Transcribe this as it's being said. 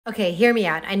Okay, hear me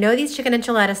out. I know these chicken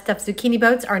enchilada stuffed zucchini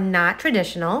boats are not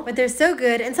traditional, but they're so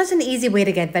good and such an easy way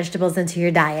to get vegetables into your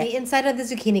diet. The inside of the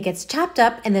zucchini gets chopped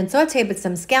up and then sauteed with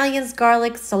some scallions,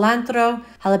 garlic, cilantro,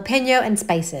 jalapeno, and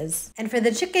spices. And for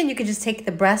the chicken, you could just take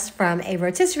the breast from a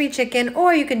rotisserie chicken,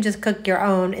 or you can just cook your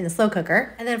own in the slow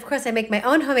cooker. And then of course I make my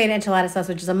own homemade enchilada sauce,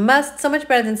 which is a must, so much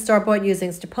better than store-bought,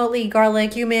 using chipotle,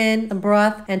 garlic, cumin, some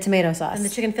broth, and tomato sauce. And the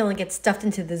chicken filling gets stuffed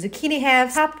into the zucchini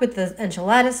halves, topped with the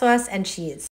enchilada sauce and cheese.